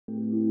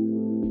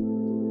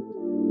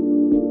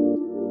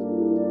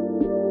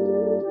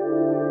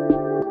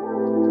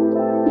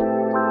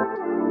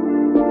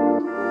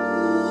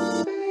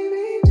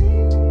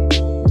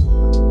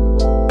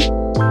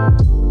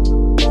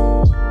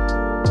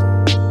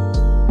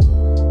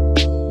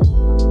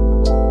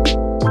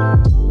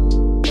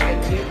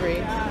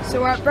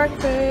got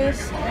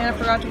breakfast, and I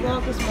forgot to go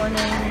out this morning,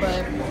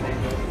 but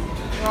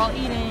we're all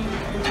eating.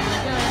 It's really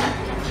good.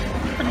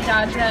 And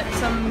Dad's at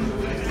some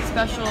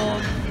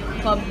special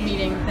club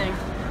meeting thing.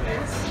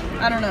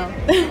 I don't know.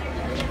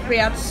 But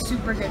yeah, it's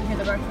super good here,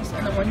 the breakfast,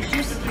 and the orange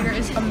juice here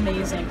is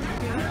amazing.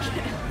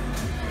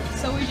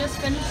 So we just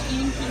finished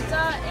eating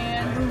pizza,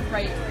 and we're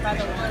right by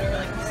the water.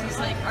 Like, this is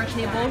like our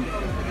table.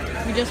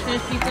 We just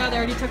finished pizza. They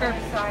already took our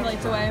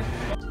plates away.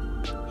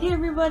 Hey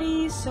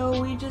everybody,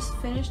 so we just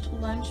finished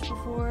lunch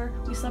before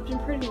we slept in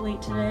pretty late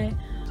today.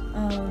 We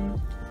can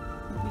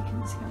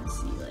kind of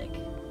see, like,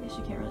 I guess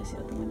you can't really see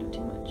out the window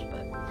too much,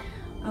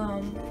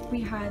 but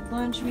we had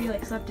lunch, we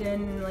like slept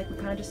in, and like we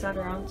kind of just sat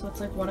around, so it's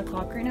like 1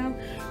 o'clock right now.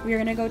 We are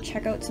gonna go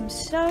check out some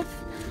stuff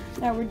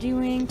that we're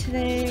doing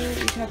today.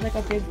 We have like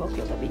a big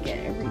booklet that we get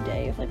every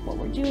day of like what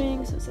we're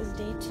doing, so it says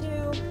day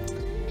 2.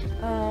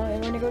 And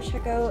we're gonna go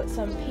check out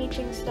some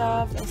painting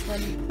stuff and some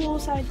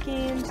poolside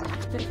games.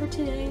 But for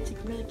today, it's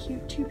like a really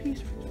cute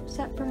 2-piece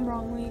set from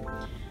Bromley.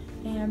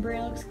 And Brea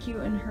looks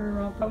cute in her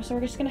romper. So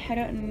we're just gonna head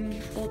out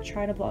and we'll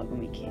try to vlog when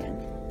we can.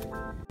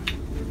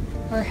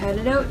 We're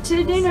headed out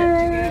to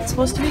dinner. It's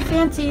supposed to be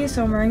fancy,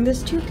 so I'm wearing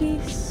this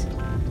 2-piece.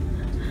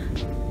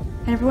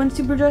 And everyone's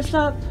super dressed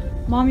up.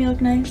 Mom, you look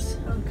nice.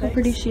 Look how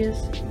pretty she is.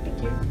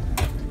 Thank you.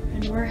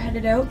 And we're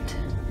headed out.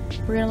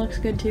 Brea looks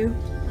good too.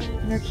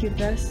 In her cute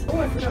dress. Oh,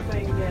 I forgot my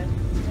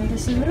And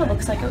this is what it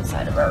looks like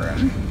outside of our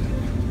room.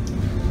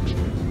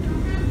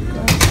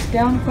 Goes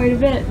down quite a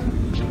bit.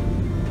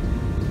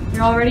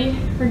 You're all ready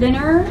for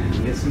dinner?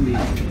 Yes, indeed.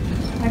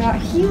 I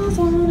got heels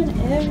on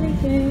and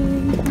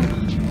everything.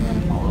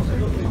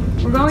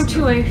 We're going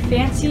to a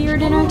fancier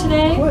dinner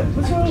today.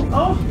 What's wrong?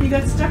 Oh, you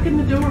got stuck in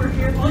the door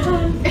here. Hold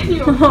on.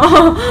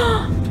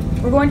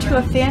 We're going to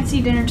a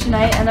fancy dinner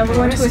tonight, and then we're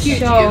going to a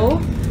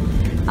show.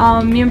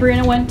 Me and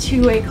Brianna went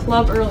to a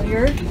club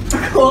earlier.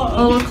 A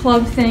little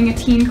club thing, a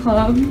teen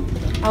club.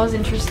 That was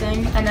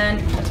interesting. And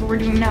then that's what we're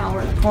doing now.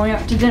 We're going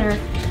out to dinner.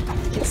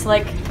 It's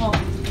like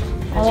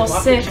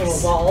almost 6.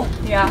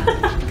 Yeah.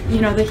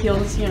 You know, the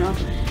heels, you know.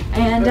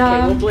 And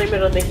okay, we'll blame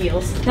it on the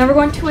heels. Then we're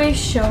going to a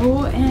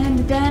show,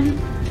 and then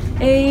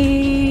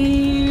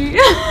a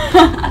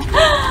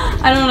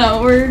I don't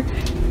know.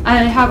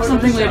 I have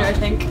something later, I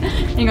think.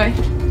 Anyway,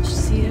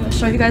 I'll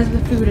show you guys the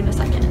food in a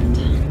second.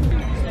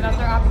 They got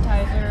their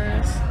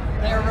appetizers.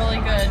 They're really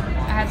good.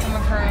 I had some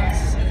of hers.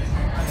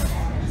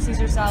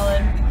 Caesar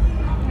salad.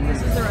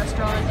 This is the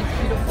restaurant. It's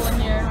beautiful in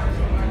here.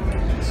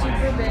 It's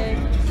super big.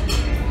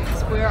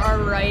 So we are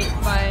right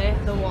by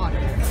the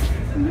water.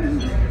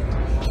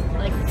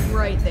 Like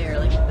right there,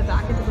 like the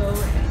back of the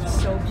boat.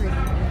 It's so pretty.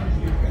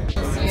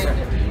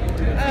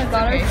 I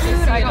got our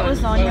food. I got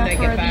lasagna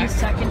for the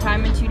second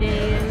time in 2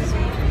 days.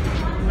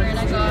 And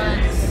I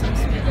got some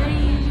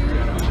spaghetti.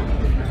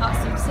 Got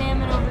some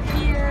salmon over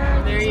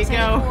here. There you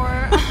go.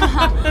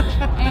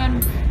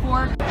 And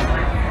pork.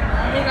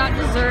 They got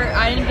dessert.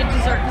 I didn't get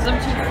dessert because I'm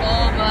too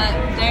full, but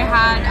they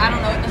had, I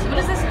don't know, what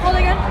is this called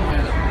again?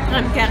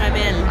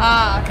 Caramel.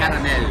 Ah, okay.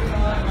 Caramel.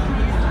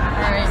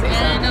 Alright,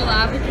 and a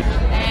lavender.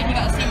 And he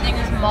got the same thing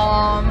as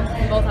Mom.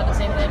 We both had the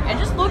same thing. And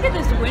just look at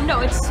this window.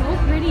 It's so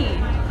pretty.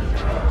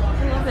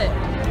 I love it.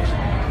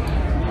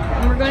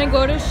 And we're going to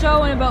go to a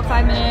show in about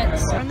 5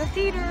 minutes. We're in the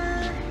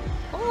theater.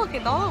 Oh, look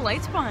at all the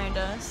lights behind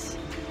us.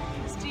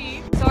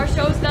 So our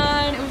show's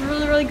done. It was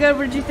really, really good.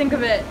 What did you think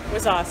of it? It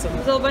was awesome. It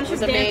was a bunch of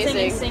dancing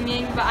amazing. and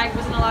singing, but I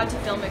wasn't allowed to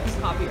film it because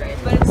copyright.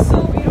 But it's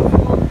so beautiful.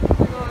 Oh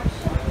my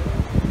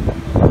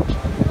gosh.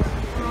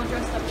 We're all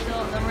dressed up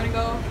still, and then we're gonna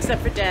go.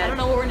 Except for Dad. I don't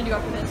know what we're gonna do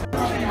after this.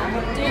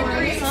 Dinner,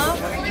 huh?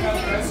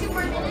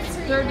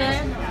 3rd day.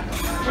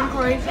 We're in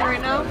Croatia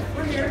right now.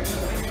 We're here.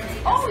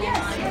 Oh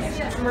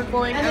yes. And we're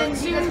going out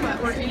to what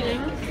we're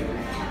eating.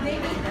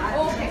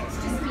 Okay, it's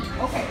just me.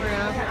 Okay.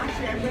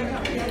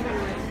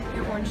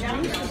 Orange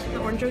juice. The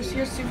orange juice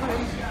here is super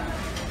good.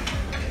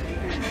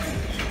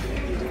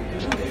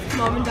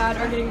 Mom and Dad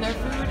are getting their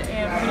food,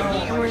 and we're gonna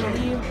eat and we're gonna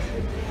leave.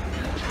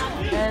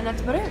 And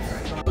that's about it.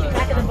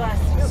 Back of the bus.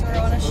 So we're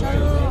on a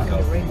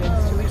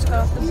shuttle. We just got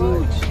off the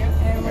boat,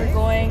 and we're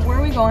going. Where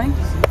are we going?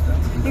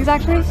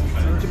 Exactly?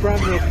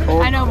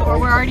 Dubrovnik. I know, but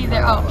we're already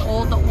there.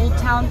 Oh, the old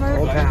town part.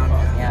 Old town.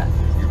 Yeah.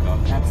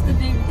 That's the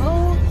big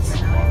boat.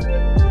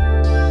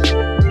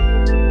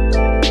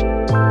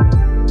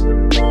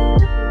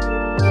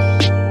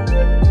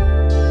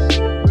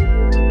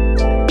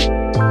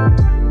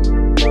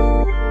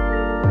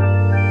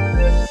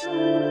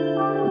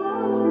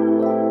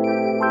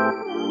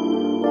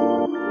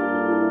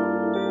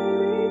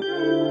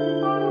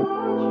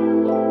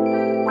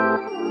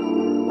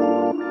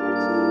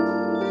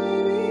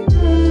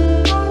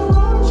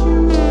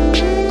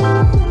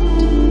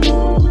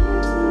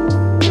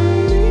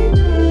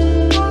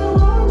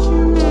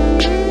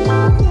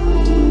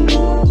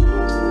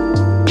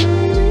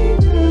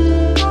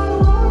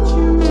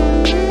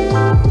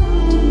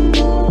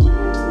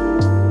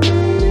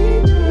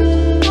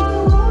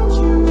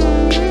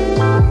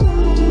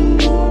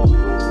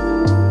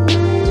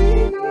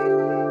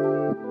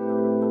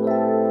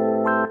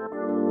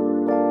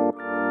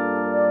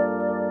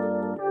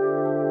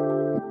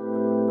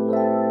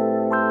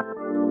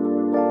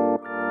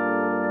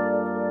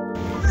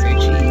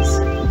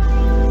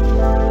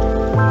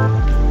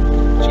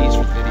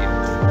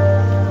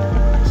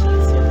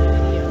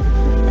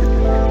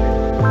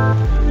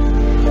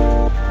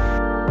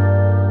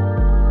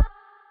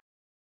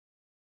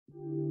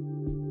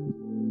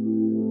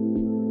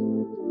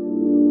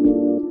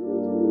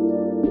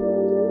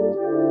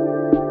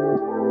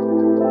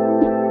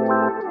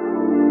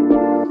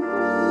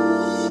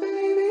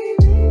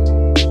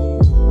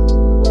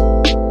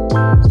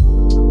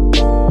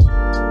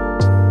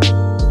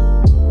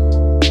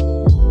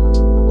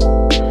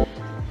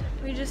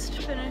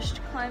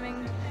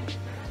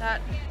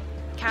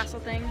 castle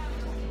thing.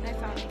 I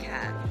found a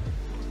cat.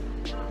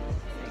 You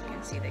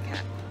can see the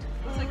cat.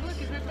 I was like, look,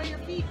 it's right by your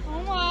feet.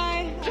 Oh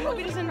my! I hope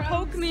he doesn't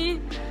poke me.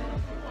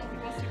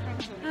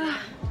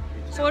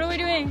 So what are we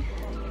doing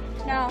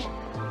now?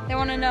 They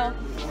want to know.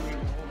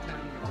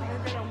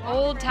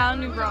 Old Town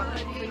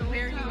Dubrovnik.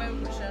 Where you out,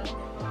 Rachelle?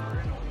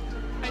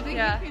 I think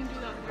Yeah. you can do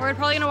that. We're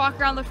probably gonna walk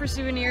around, look for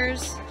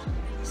souvenirs,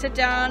 sit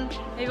down,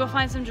 maybe we'll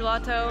find some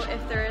gelato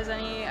if there is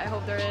any. I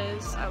hope there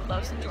is. I would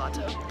love some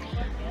gelato.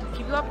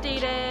 Keep you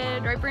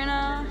updated, right,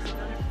 Brianna?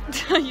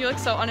 You look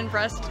so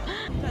unimpressed.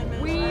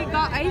 We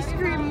got ice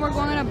cream. We're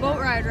going on a boat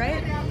ride,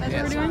 right? That's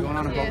what we're doing. Going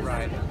on a boat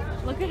ride.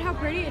 Look at how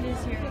pretty it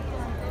is here.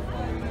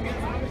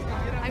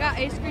 I got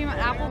ice cream,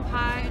 apple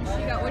pie, and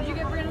she got. What did you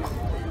get, Brianna?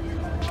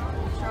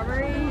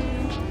 Strawberry.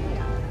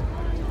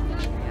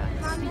 Yeah,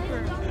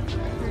 super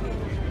pretty.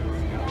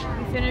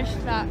 We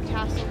finished that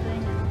castle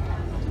thing.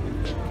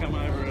 Come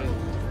over.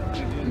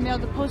 We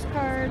mailed the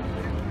postcard.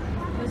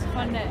 It was a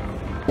fun day.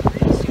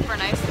 Super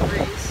nice, the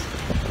breeze.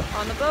 We're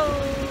on the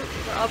boat.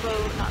 Or a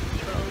boat, not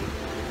the boat.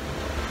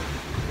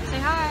 Say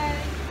hi.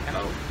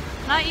 Hello.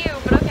 Not you,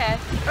 but okay.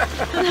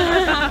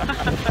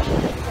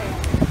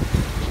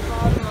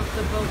 Bottom of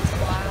the boat's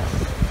glass.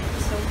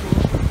 So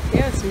cool.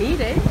 Yeah, it's neat,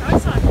 eh? I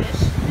saw a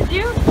fish. Did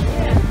you?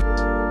 Yeah.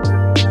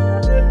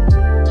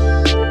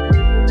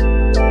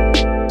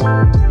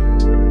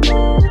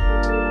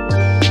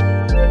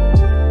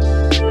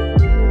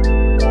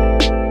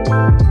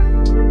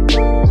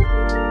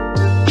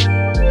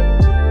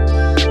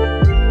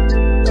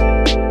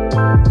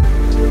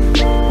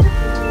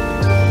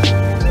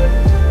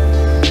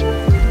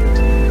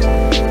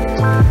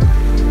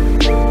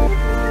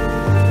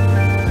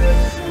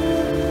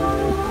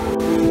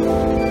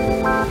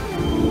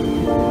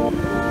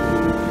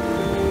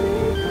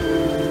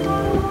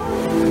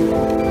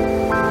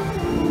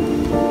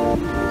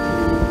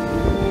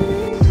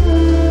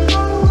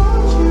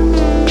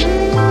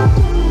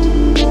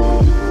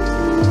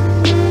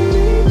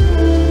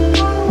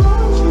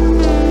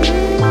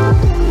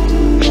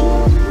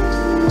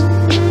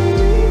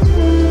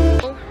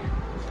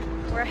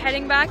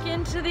 Back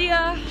into the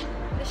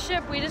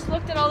ship. We just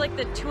looked at all like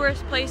the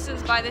tourist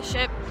places by the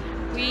ship.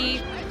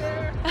 We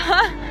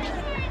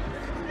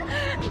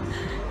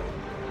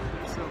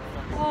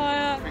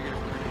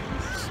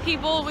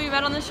people we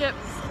met on the ship,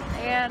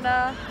 and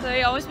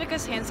they always make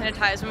us hand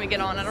sanitize when we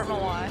get on. I don't know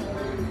why.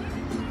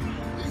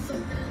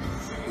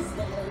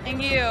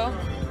 Thank you.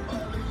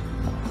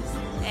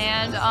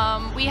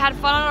 And we had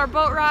fun on our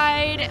boat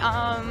ride.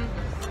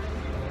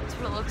 That's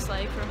what it looks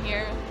like from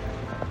here.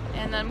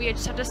 And then we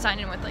just have to sign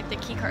in with like the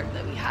key card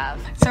that we have.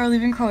 So we're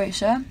leaving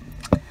Croatia,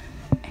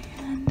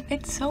 and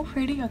it's so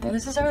pretty out there.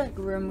 This is our like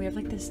room. We have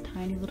like this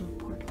tiny little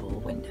portable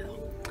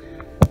window.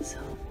 So,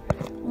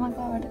 oh my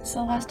god, it's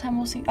the last time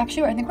we'll see.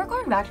 Actually, I think we're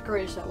going back to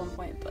Croatia at one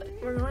point, but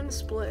We're going to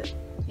Split.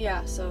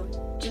 yeah. So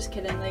just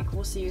kidding. Like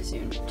we'll see you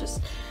soon.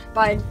 Just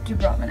bye,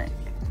 Dubrovnik.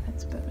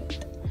 That's about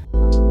it.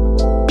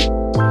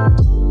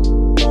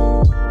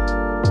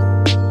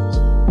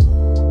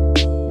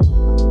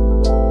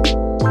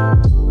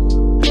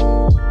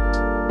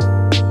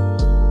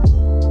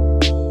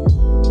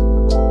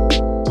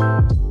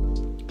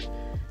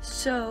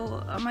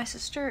 So my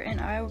sister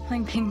and I were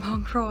playing ping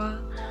pong for a while.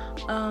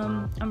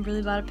 I'm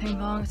really bad at ping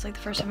pong. It's like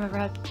the first time I've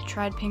ever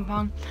tried ping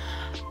pong.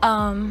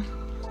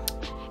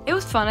 It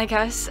was fun, I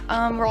guess.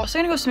 We're also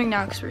gonna go swimming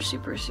now because we're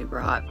super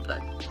hot.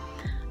 But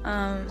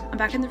I'm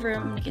back in the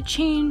room. I'm gonna get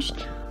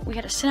changed. We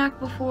had a snack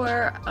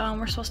before.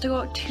 We're supposed to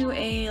go to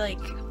a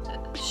like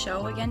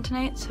show again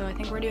tonight, so I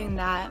think we're doing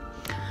that.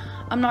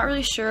 I'm not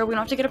really sure. We don't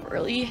have to get up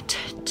early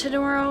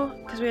tomorrow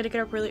because we had to get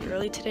up really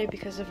early today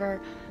because of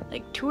our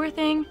like tour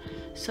thing.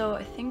 So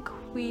I think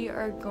we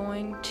are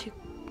going to,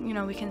 you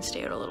know, we can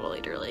stay out a little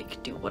later,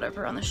 like do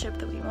whatever on the ship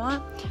that we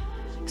want.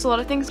 So a lot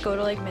of things go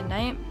to like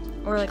midnight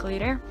or like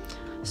later.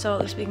 So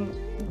at least we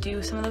can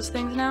do some of those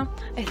things now.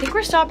 I think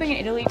we're stopping in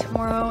Italy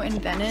tomorrow in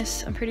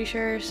Venice, I'm pretty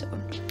sure. So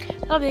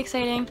that'll be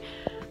exciting.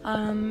 So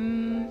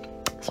I'm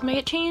gonna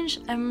get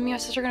changed, and me and my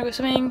sister are gonna go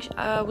swimming.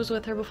 I was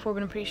with her before,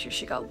 but I'm pretty sure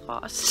she got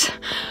lost.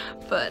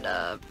 But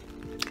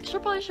she'll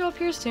probably show up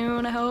here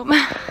soon, I hope.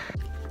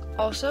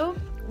 Also,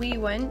 me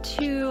and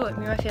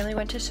my family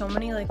went to so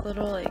many like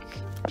little like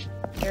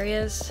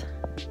areas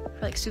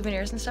for like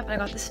souvenirs and stuff, and I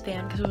got this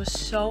fan because it was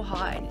so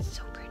hot and it's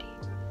so pretty.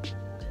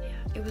 But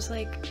yeah, it was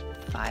like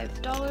 $5. I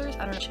don't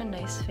know, such a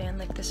nice fan.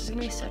 Like this is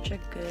gonna be such a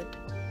good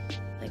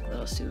like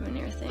little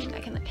souvenir thing. I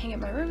can like hang it in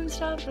my room and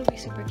stuff. It'll be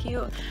super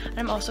cute. And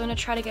I'm also gonna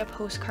try to get a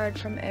postcard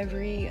from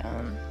every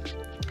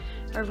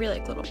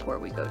like little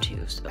port we go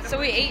to. So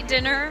we ate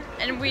dinner,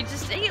 and we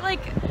just ate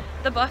like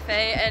the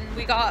buffet, and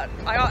I got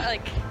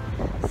like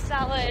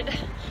salad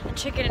and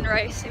chicken and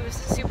rice. It was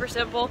super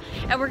simple.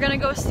 And we're gonna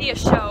go see a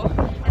show.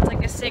 It's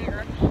like a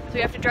singer, so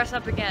we have to dress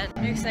up again.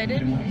 Are you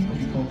excited?